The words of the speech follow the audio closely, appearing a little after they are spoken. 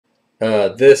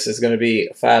This is going to be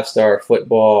a 5-star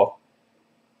football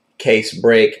case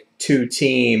break,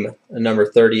 2-team, number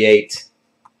 38.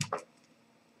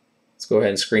 Let's go ahead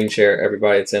and screen share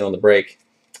everybody that's in on the break.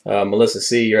 Melissa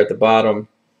C., you're at the bottom.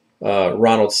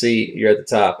 Ronald C., you're at the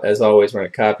top. As always, we're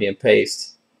going to copy and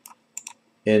paste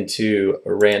into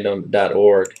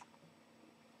random.org.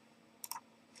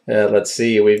 Let's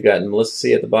see, we've got Melissa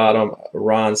C. at the bottom,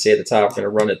 Ron C. at the top. We're going to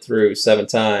run it through 7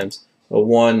 times.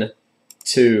 1,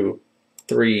 2,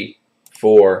 3,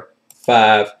 4,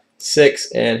 5,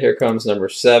 6, and here comes number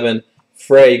 7.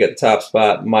 Frey, you got the top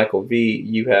spot. Michael V.,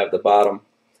 you have the bottom.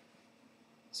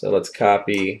 So let's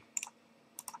copy.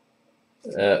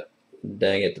 Dang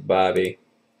it, Bobby.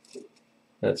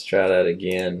 Let's try that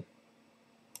again.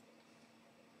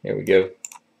 Here we go.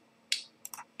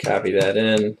 Copy that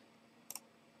in.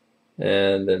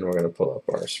 And then we're going to pull up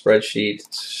our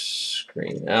spreadsheet,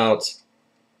 screen out.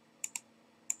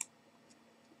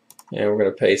 And we're going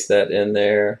to paste that in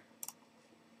there.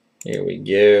 Here we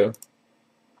go.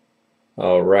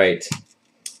 All right.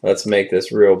 Let's make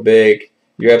this real big.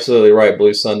 You're absolutely right,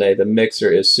 Blue Sunday. The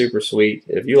mixer is super sweet.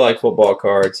 If you like football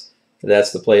cards,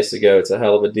 that's the place to go. It's a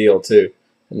hell of a deal, too.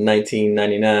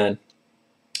 $19.99.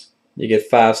 You get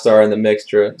 5-star in the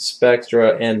mixture,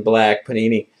 Spectra, and Black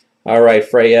Panini. All right,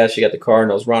 Frey S., you got the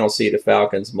Cardinals. Ronald C., the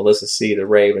Falcons. Melissa C., the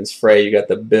Ravens. Frey, you got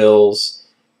the Bills,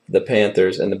 the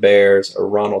Panthers, and the Bears. Or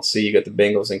Ronald C., you got the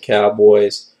Bengals and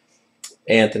Cowboys.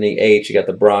 Anthony H., you got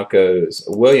the Broncos.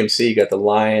 William C., you got the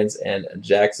Lions and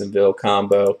Jacksonville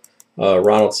combo.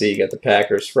 Ronald C., you got the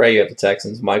Packers. Frey, you got the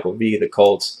Texans. Michael V., the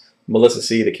Colts. Melissa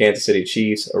C., the Kansas City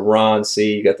Chiefs. Ron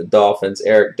C., you got the Dolphins.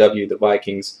 Eric W., the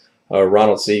Vikings.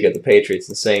 Ronald C., you got the Patriots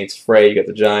and Saints. Frey, you got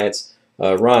the Giants.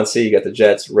 Ron C., you got the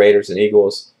Jets, Raiders, and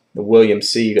Eagles. William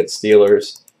C., you got the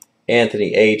Steelers.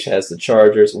 Anthony H. has the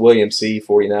Chargers. William C.,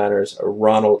 49ers.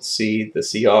 Ronald C., the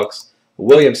Seahawks.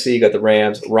 William C., you got the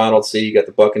Rams. Ronald C., you got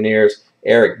the Buccaneers.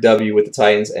 Eric W. with the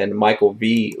Titans. And Michael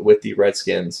V. with the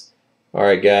Redskins. All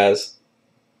right, guys.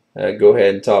 Go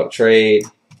ahead and talk trade.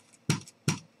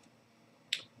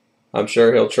 I'm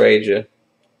sure he'll trade you.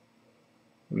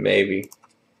 Maybe.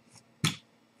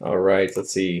 All right,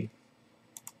 let's see.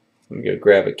 I'm going to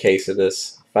grab a case of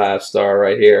this 5-star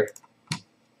right here.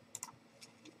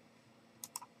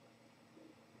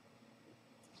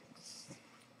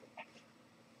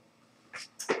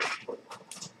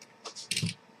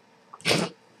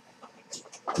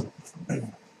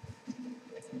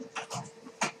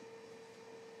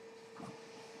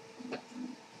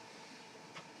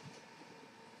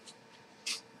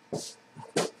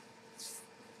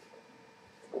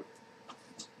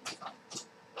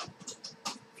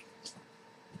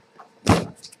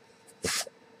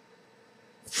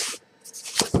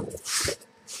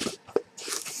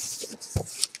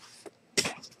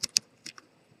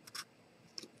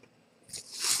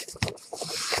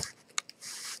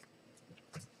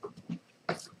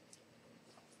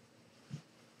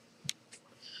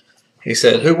 He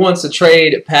said, who wants to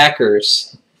trade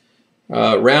Packers?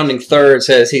 Rounding Third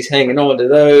says he's hanging on to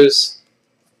those.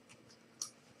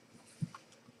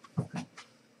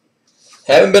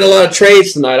 Haven't been a lot of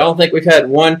trades tonight. I don't think we've had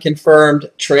one confirmed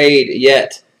trade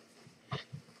yet,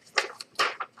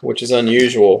 which is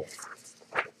unusual.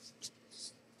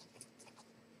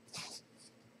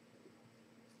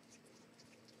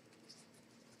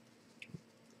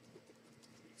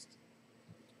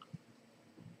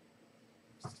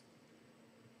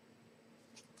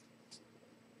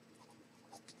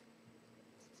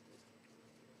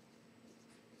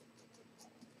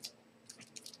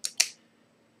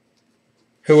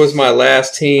 Who was my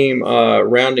last team?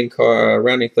 Rounding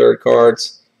Third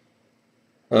cards.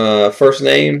 First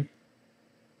name.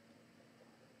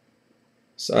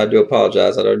 So I do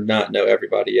apologize. I do not know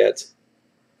everybody yet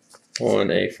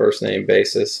on a first name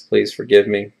basis. Please forgive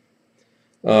me.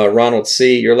 Ronald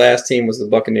C., your last team was the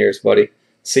Buccaneers, buddy.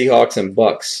 Seahawks and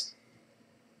Bucks.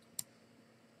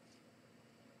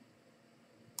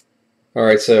 All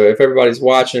right, so if everybody's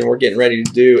watching, we're getting ready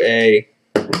to do a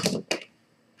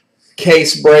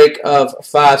case break of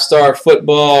 5-star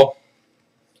football.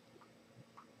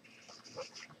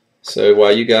 So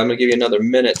while you guys, I'm going to give you another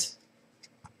minute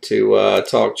to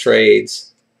talk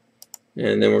trades,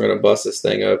 and then we're going to bust this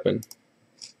thing open.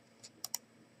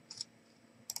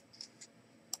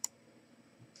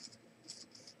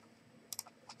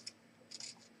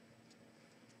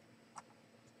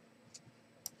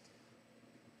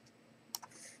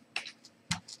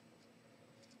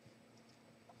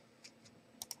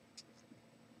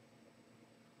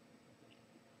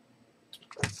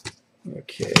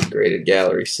 Okay, Graded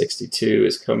Gallery 62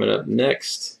 is coming up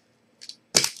next.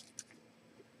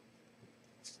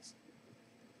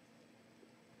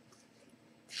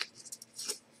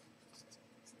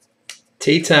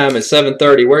 Tea time at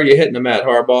 7:30. Where are you hitting them at,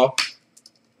 Harbaugh?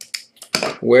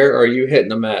 Where are you hitting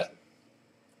them at?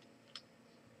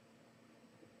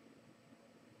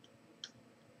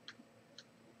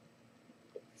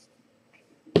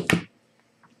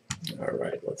 All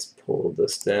right, let's pull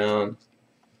this down.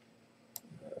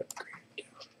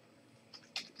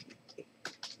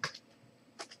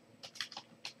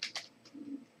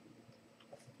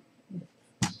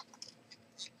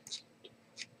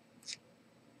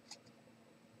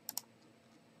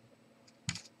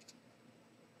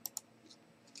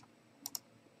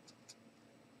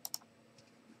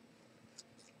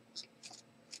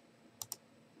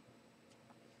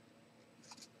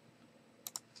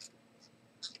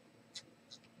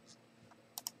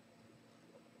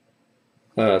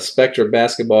 Spectra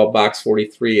Basketball Box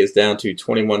 43 is down to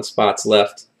 21 spots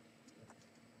left.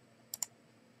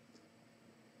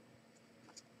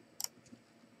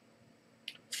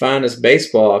 Finest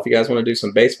Baseball, if you guys want to do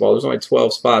some baseball, there's only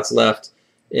 12 spots left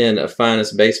in a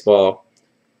Finest Baseball.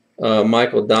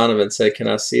 Michael Donovan said, can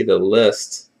I see the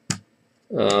list?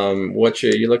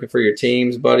 You looking for your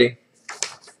teams, buddy?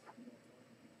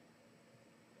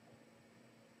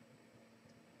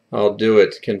 I'll do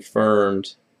it.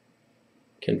 Confirmed.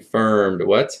 Confirmed.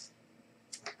 What?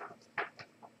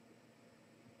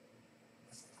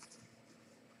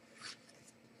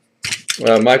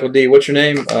 Michael D. What's your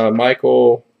name?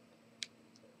 Michael.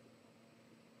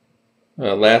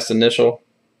 Last initial.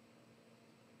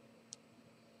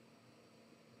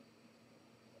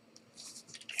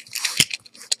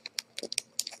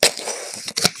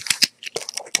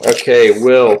 Okay,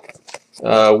 Will.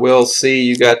 Will C.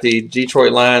 You got the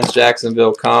Detroit Lions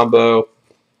Jacksonville combo.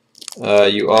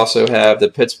 You also have the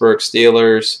Pittsburgh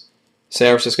Steelers,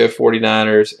 San Francisco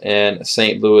 49ers, and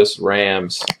St. Louis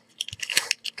Rams.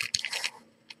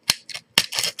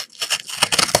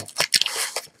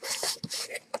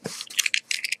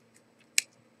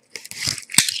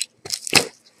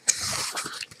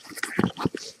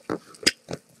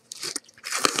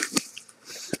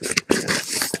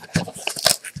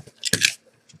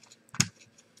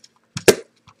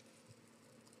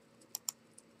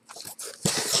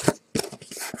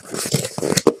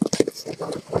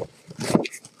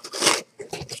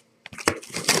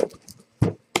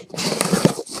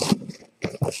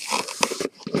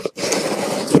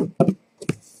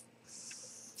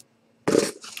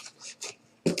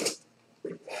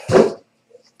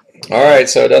 All right,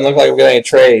 so it doesn't look like we got any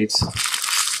trades.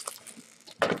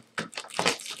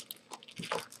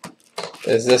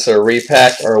 Is this a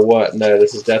repack or what? No,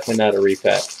 this is definitely not a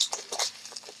repack.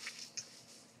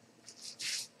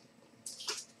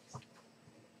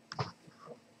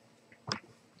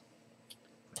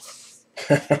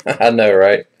 I know,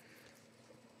 right?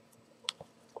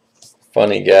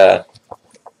 Funny guy.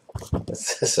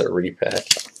 Is this a repack?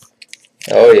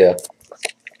 Oh, yeah.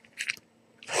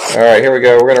 All right, here we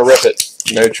go. We're going to rip it.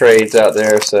 No trades out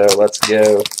there, so let's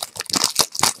go.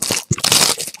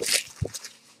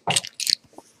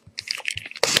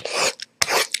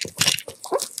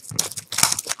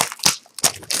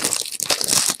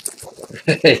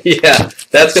 Yeah,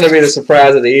 that's going to be the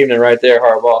surprise of the evening right there,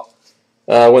 Harbaugh.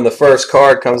 When the first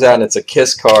card comes out and it's a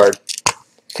KISS card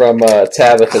from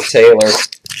Tabitha Taylor.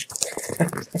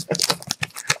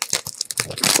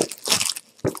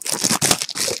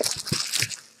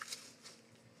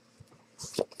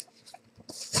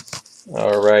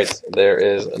 All right, there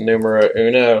is numero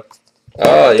uno.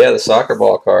 Oh, yeah, the soccer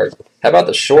ball card. How about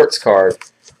the shorts card?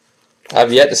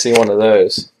 I've yet to see one of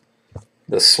those.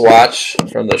 The swatch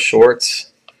from the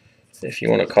shorts, if you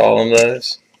want to call them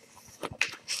those.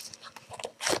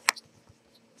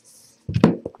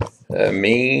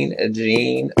 Mean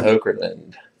Gene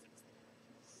Okerlund.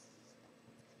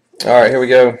 All right, here we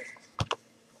go.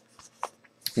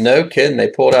 No kidding, they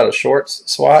pulled out a shorts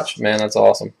swatch. Man, that's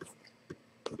awesome.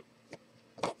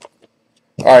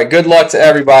 All right, good luck to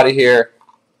everybody here.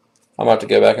 I'm about to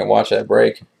go back and watch that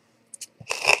break.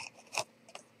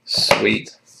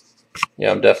 Sweet.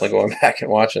 Yeah, I'm definitely going back and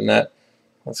watching that.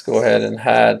 Let's go ahead and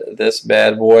hide this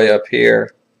bad boy up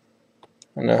here.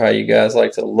 I know how you guys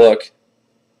like to look.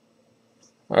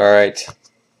 All right.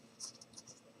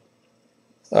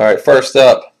 All right, first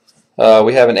up,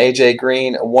 we have an A.J.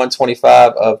 Green,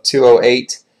 125 of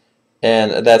 208,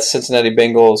 and that's Cincinnati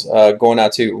Bengals going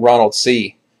out to Ronald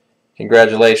C.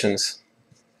 Congratulations.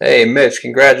 Hey, Mitch,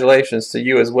 congratulations to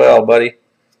you as well, buddy.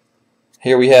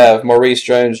 Here we have Maurice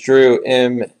Jones-Drew,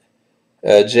 MJD,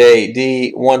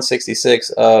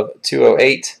 166 of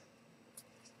 208.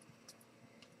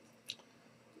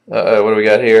 What do we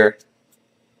got here?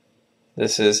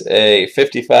 This is a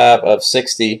 55 of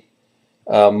 60.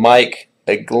 Mike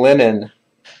a Glennon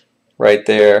right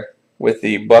there with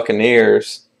the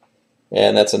Buccaneers,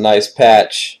 and that's a nice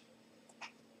patch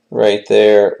right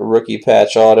there. Rookie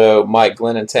patch auto, Mike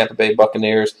Glennon, Tampa Bay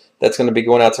Buccaneers. That's going to be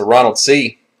going out to Ronald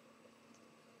C.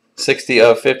 60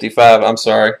 of 55. I'm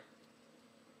sorry.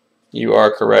 You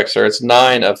are correct, sir. It's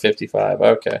 9 of 55.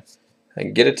 Okay.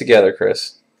 And get it together,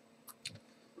 Chris.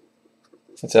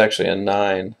 It's actually a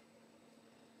 9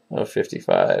 of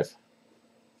 55.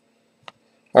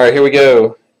 All right, here we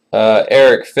go.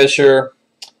 Eric Fisher,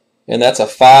 and that's a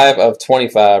 5 of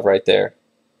 25 right there.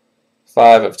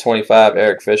 5 of 25,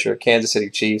 Eric Fisher, Kansas City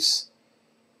Chiefs.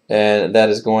 And that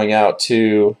is going out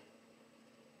to,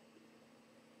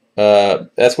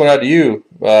 that's going out to you,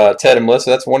 Ted and Melissa.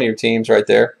 That's one of your teams right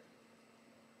there.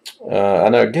 I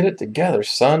know, get it together,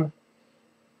 son.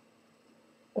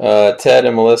 Ted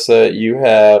and Melissa, you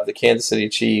have the Kansas City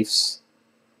Chiefs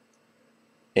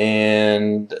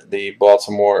and the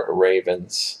Baltimore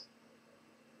Ravens.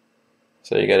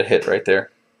 So you got a hit right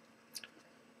there.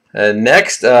 And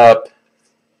next up,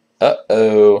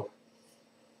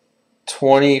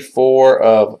 24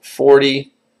 of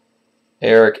 40,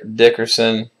 Eric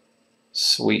Dickerson.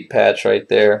 Sweet patch right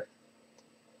there.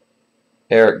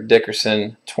 Eric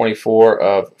Dickerson, 24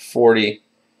 of 40.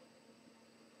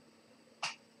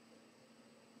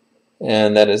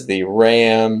 And that is the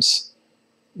Rams.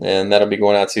 And that'll be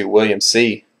going out to William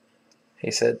C.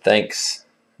 He said, thanks.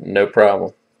 No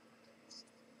problem.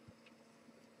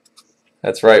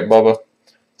 That's right, Bubba.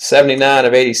 79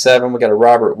 of 87. We got a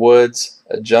Robert Woods,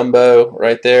 a jumbo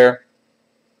right there.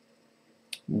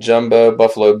 Jumbo,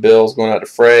 Buffalo Bills going out to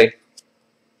Frey.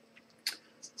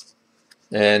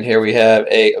 And here we have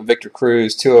a Victor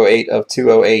Cruz, 208 of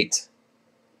 208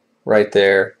 right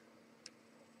there.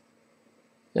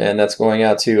 And that's going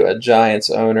out to a Giants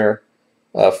owner,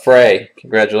 Frey.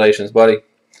 Congratulations, buddy.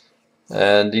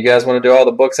 And do you guys want to do all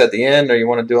the books at the end, or you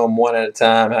want to do them one at a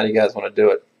time? How do you guys want to do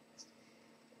it?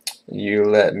 You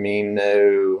let me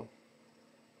know.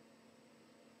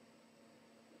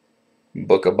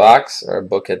 Book a box or a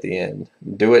book at the end?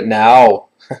 Do it now.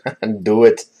 Do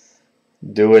it.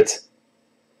 Do it.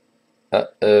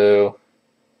 Uh-oh.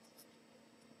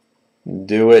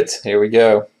 Do it. Here we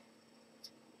go.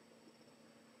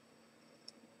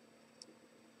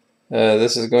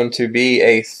 This is going to be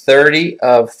a 30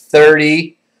 of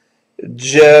 30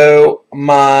 Joe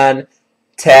Montagna.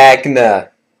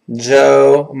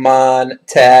 Joe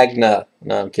Montagna.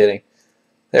 No, I'm kidding.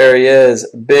 There he is.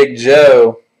 Big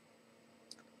Joe.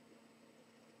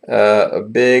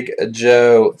 Big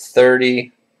Joe,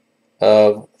 30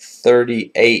 of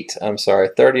 38. I'm sorry,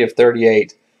 30 of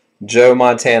 38. Joe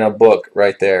Montana book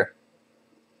right there.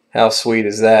 How sweet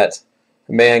is that?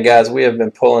 Man, guys, we have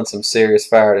been pulling some serious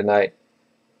fire tonight.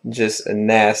 Just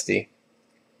nasty,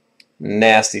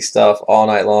 nasty stuff all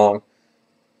night long.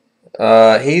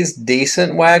 He's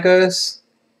decent, Waggos.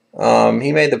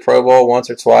 He made the Pro Bowl once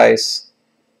or twice.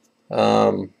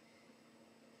 San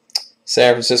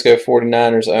Francisco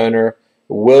 49ers owner,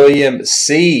 William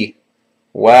C.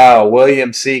 Wow,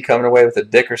 William C. coming away with the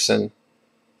Dickerson.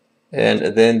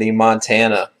 And then the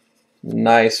Montana.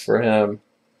 Nice for him.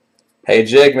 Hey,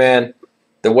 Jig, man.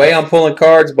 The way I'm pulling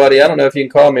cards, buddy, I don't know if you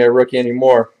can call me a rookie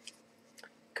anymore.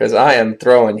 Because I am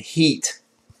throwing heat.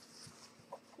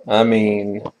 I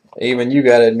mean, even you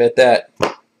got to admit that.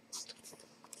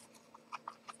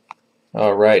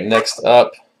 All right, next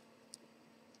up.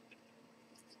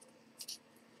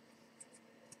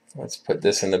 Let's put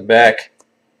this in the back.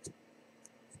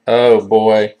 Oh,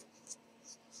 boy.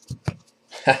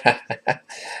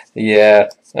 Yeah,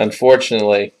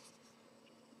 unfortunately,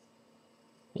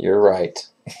 you're right.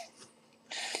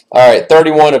 All right,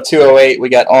 31 of 208. We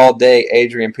got all day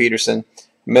Adrian Peterson,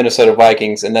 Minnesota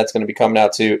Vikings, and that's going to be coming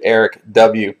out to Eric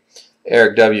W.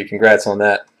 Eric W., congrats on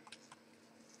that.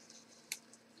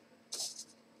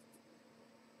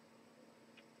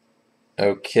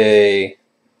 Okay.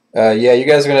 Yeah, you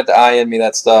guys are going to have to IN me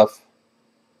that stuff.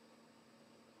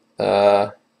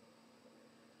 That's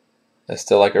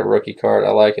still like a rookie card. I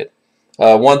like it.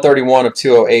 131 of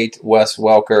 208, Wes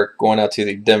Welker, going out to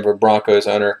the Denver Broncos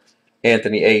owner,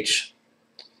 Anthony H.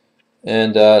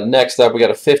 And next up, we got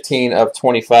a 15 of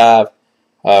 25,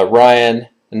 Ryan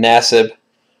Nassib.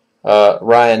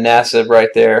 Ryan Nassib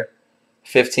right there.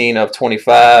 15 of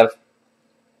 25.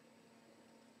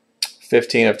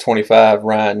 15 of 25,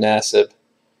 Ryan Nassib.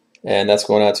 And that's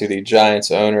going out to the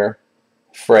Giants owner,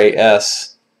 Frey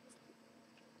S.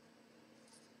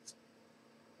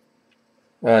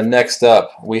 Next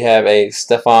up, we have a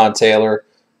Stefan Taylor,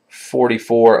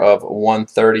 44 of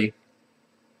 130.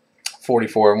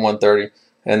 44 of 130.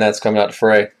 And that's coming out to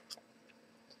Frey.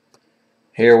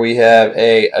 Here we have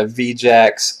a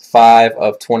VJax 5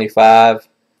 of 25.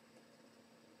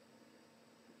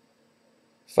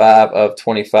 5 of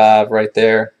 25 right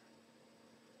there.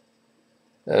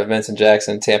 Vincent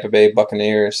Jackson, Tampa Bay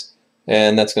Buccaneers.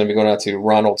 And that's going to be going out to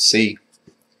Ronald C.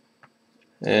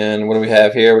 And what do we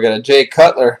have here? We got a Jay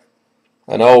Cutler,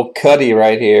 an old Cuddy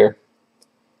right here.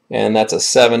 And that's a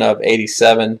 7 of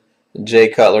 87 Jay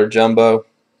Cutler Jumbo.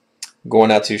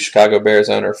 Going out to Chicago Bears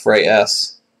owner Frey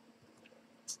S.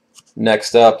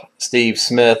 Next up, Steve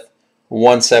Smith,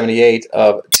 178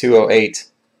 of 208.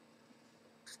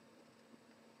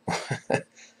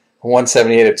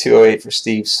 178 of 208 for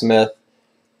Steve Smith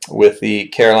with the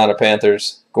Carolina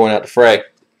Panthers, going out to Frey.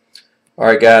 All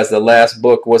right, guys, the last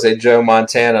book was a Joe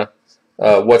Montana.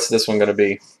 What's this one going to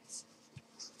be?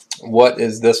 What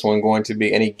is this one going to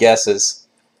be? Any guesses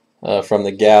from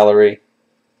the gallery?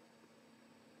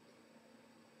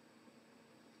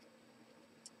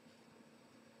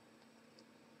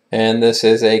 And this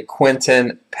is a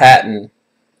Quinton Patton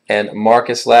and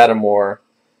Marcus Lattimore,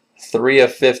 3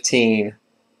 of 15,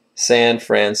 San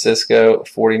Francisco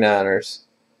 49ers.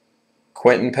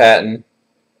 Quinton Patton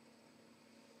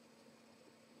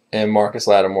and Marcus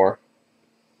Lattimore.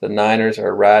 The Niners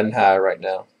are riding high right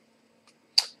now.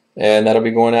 And that'll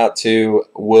be going out to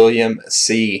William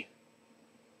C.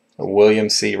 William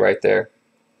C. right there.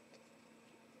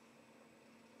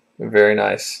 Very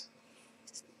nice.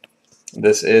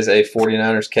 This is a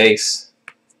 49ers case.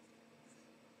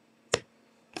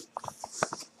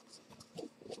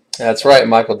 That's right,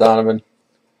 Michael Donovan.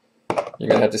 You're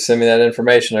going to have to send me that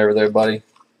information over there, buddy,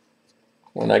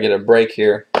 when I get a break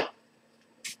here.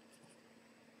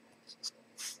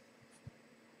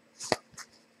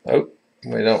 Oh,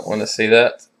 we don't want to see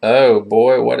that. Oh,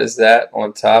 boy, what is that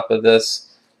on top of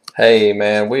this? Hey,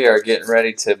 man, we are getting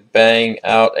ready to bang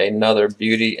out another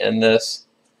beauty in this.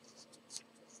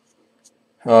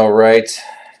 All right.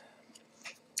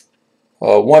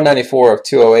 194 of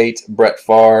 208, Brett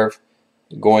Favre,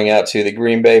 going out to the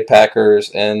Green Bay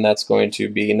Packers, and that's going to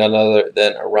be none other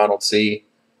than Ronald C.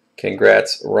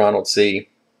 Congrats, Ronald C.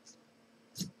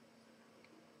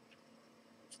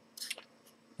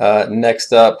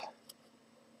 Next up,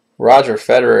 Roger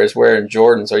Federer is wearing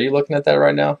Jordans. Are you looking at that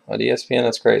right now on ESPN?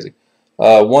 That's crazy.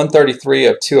 133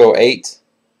 of 208.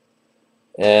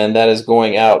 And that is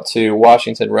going out to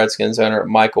Washington Redskins owner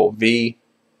Michael V.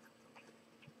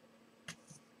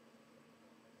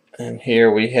 And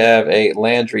here we have a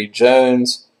Landry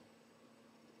Jones.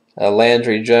 A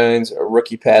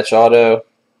rookie patch auto.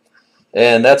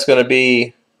 And that's going to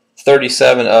be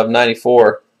 37 of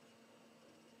 94.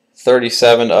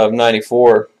 37 of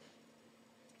 94.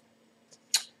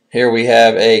 Here we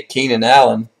have a Keenan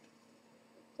Allen.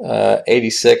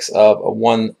 86 of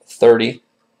 130.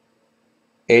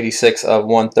 86 of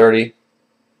 130,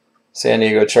 San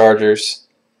Diego Chargers,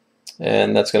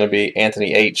 and that's going to be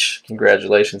Anthony H.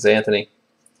 Congratulations, Anthony.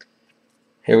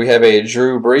 Here we have a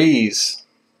Drew Brees.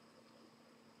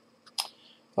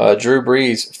 Drew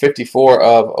Brees, 54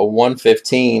 of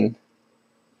 115.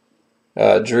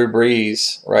 Drew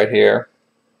Brees right here.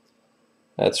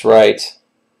 That's right.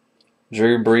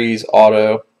 Drew Brees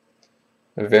auto.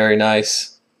 Very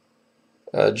nice.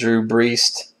 Drew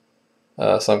Brees.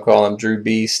 Some call him Drew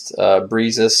Beast,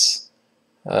 Breezes,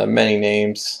 many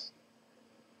names.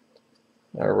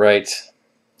 All right.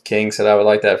 King said I would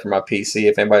like that for my PC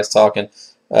if anybody's talking.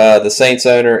 The Saints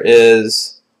owner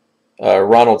is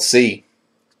Ronald C.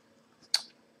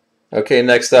 Okay,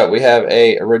 next up we have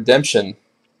a redemption.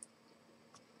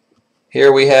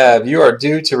 Here we have, you are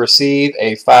due to receive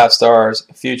a 5 stars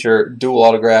future dual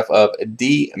autograph of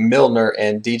D. Milner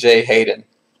and DJ Hayden.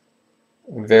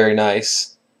 Very nice.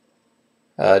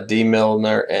 D.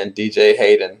 Milner and DJ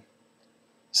Hayden.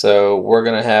 So we're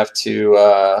going to have to,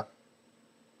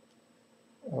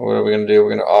 what are we going to do?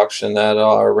 We're going to auction that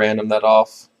off, or random that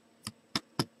off.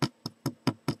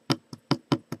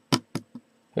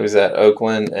 Who's that?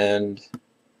 Oakland, and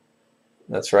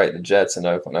that's right, the Jets in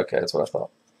Oakland. Okay, that's what I thought.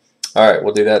 All right,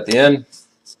 we'll do that at the end.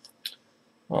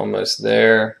 Almost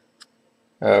there.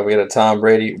 We got a Tom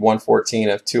Brady, 114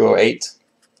 of 208.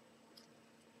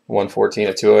 114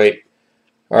 of 208.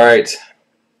 All right,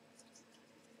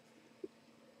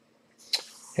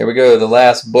 here we go. The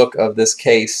last book of this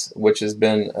case, which has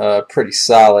been pretty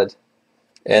solid,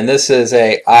 and this is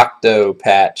a Octo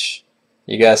patch.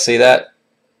 You guys see that?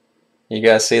 You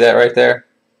guys see that right there?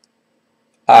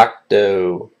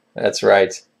 Octo. That's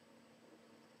right.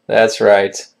 That's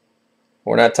right.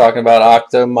 We're not talking about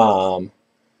Octomom.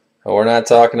 We're not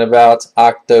talking about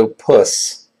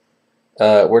Octopus.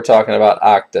 We're talking about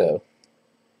Octo.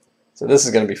 So this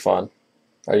is going to be fun.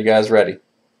 Are you guys ready?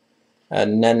 Na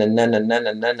na na na na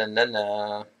na na na na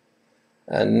na.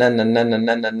 Na na na na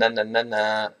na na na na na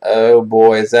na. Oh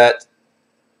boy, is that?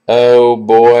 Oh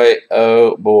boy,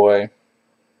 oh boy.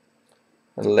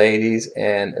 Ladies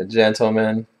and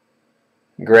gentlemen,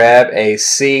 grab a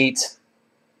seat.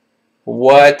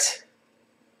 What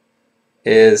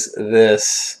is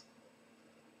this?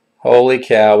 Holy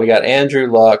cow. We got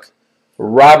Andrew Luck,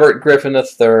 Robert Griffin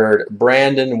III,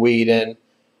 Brandon Weeden,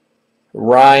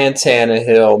 Ryan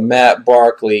Tannehill, Matt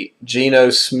Barkley, Geno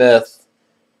Smith,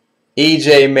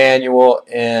 E.J. Manuel,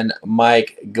 and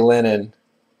Mike Glennon.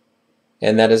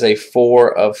 And that is a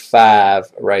 4 of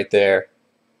 5 right there.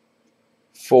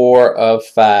 4 of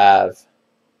 5.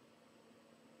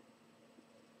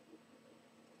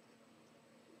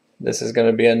 This is going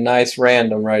to be a nice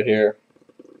random right here.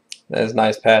 There's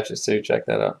nice patches too. Check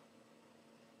that out.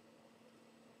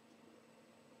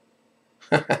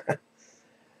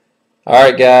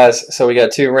 Alright guys, so we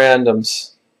got 2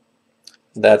 randoms.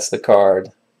 That's the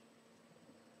card.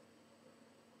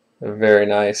 Very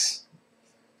nice.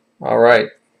 Alright,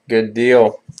 good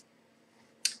deal.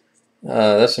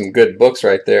 That's some good books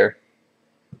right there.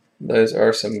 Those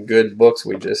are some good books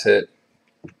we just hit.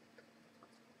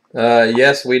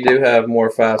 Yes, we do have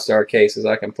more 5-star cases.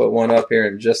 I can put one up here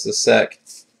in just a sec.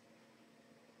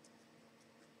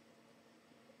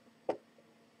 As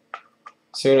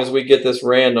soon as we get this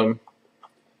random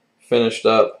finished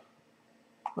up,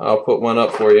 I'll put one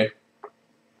up for you.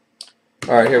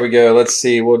 Alright, here we go. Let's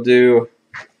see. We'll do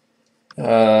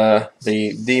the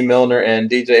D. Milner and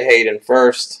DJ Hayden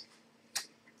first.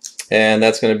 And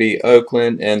that's going to be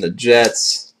Oakland and the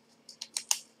Jets.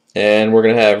 And we're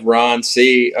going to have Ron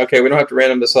C. Okay, we don't have to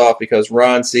random this off because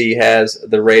Ron C. has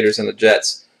the Raiders and the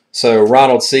Jets. So,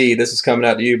 Ronald C., this is coming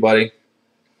out to you, buddy.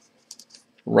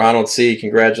 Ronald C.,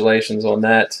 congratulations on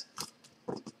that.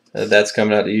 That's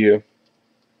coming out to you.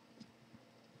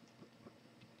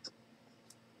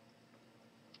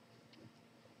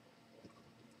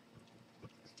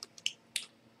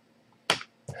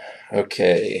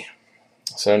 Okay,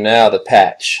 so now the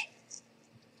patch.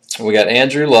 We got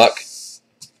Andrew Luck,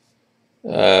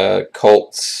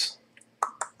 Colts.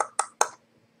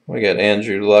 We got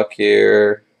Andrew Luck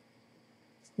here,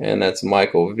 and that's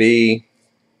Michael V.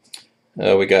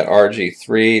 We got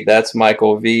RG3, that's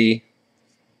Michael V.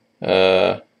 We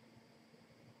got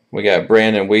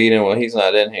Brandon Weeden, well he's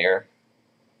not in here.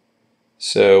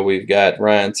 So we've got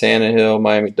Ryan Tannehill,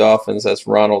 Miami Dolphins, that's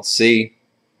Ronald C.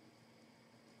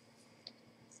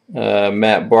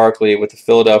 Matt Barkley with the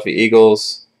Philadelphia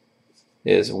Eagles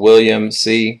is William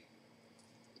C.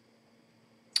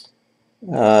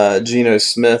 Geno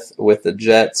Smith with the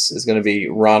Jets is going to be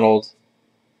Ronald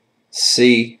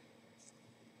C.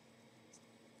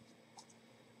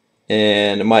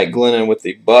 And Mike Glennon with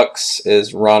the Bucks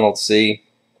is Ronald C.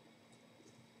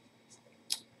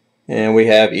 And we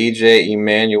have E.J.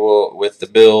 Emanuel with the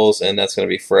Bills, and that's going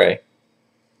to be Frey.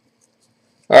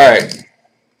 All right.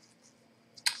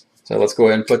 So let's go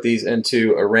ahead and put these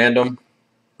into a random.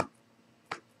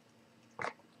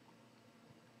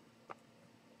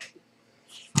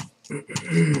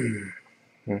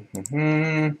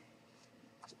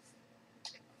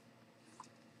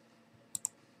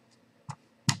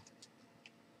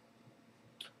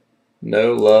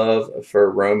 No love for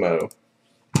Romo.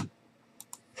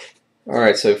 All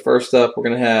right, so first up, we're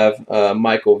going to have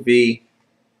Michael V.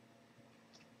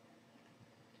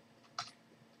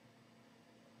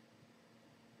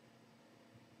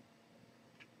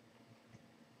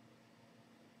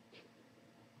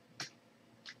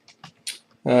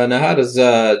 Now, how does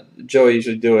Joey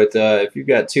usually do it? If you've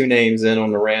got 2 names in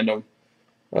on the random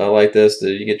like this,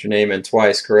 do you get your name in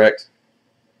twice, correct?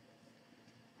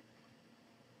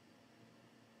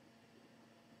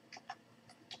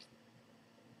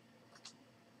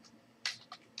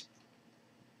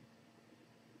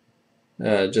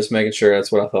 Just making sure,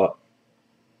 that's what I thought.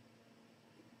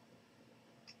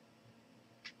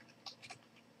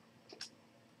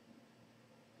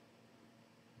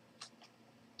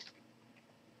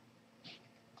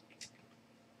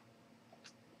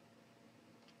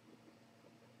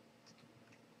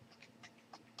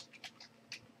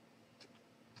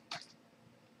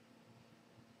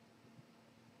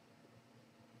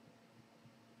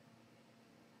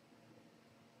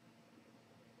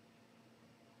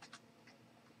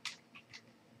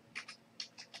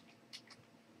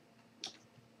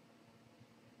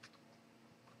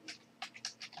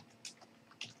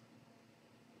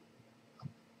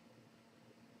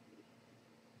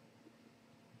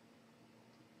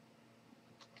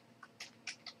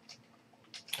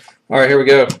 All right, here we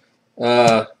go.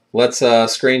 Let's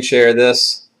screen share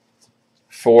this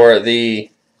for the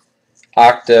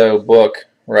Octo book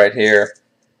right here.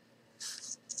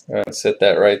 I'm going to set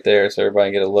that right there so everybody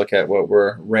can get a look at what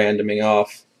we're randoming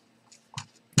off.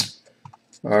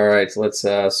 All right, so let's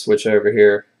switch over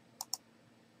here.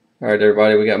 All right,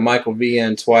 everybody, we got Michael V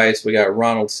in twice. We got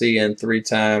Ronald C in 3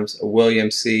 times,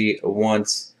 William C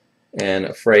once,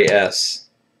 and Frey S.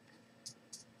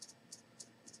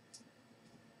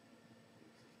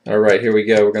 All right, here we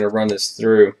go. We're going to run this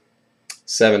through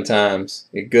 7 times.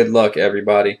 Good luck,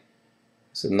 everybody.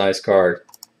 It's a nice card.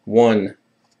 1,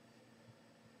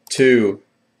 2,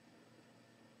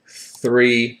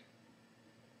 3,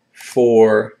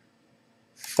 4,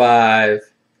 5,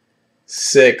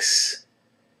 6,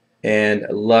 and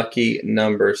lucky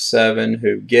number 7.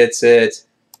 Who gets it?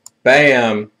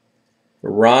 Bam!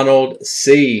 Ronald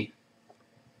C.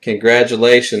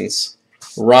 Congratulations,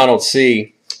 Ronald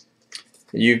C.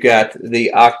 You've got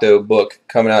the Octo book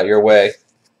coming out your way.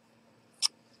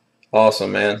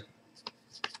 Awesome, man.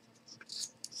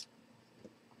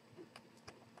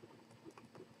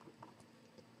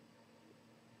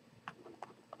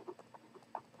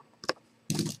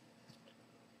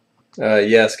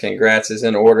 Yes, congrats is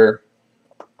in order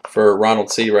for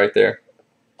Ronald C right there.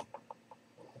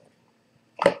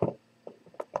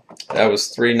 That was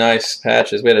 3 nice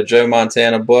patches. We had a Joe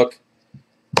Montana book.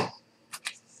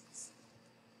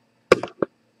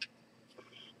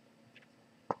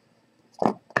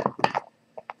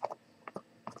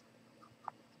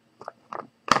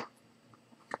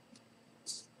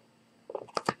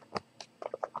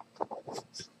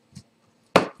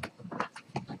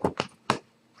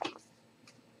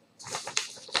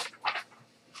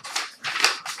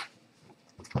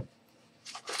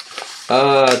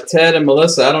 Ted and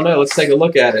Melissa, I don't know. Let's take a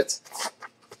look at it.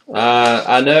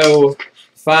 I know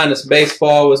Finest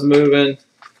Baseball was moving.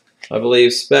 I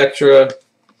believe Spectra.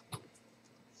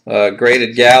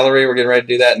 Graded Gallery. We're getting ready to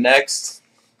do that next.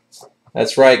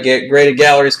 That's right. Graded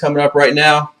Gallery is coming up right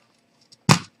now.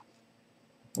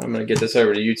 I'm going to get this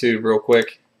over to YouTube real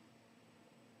quick.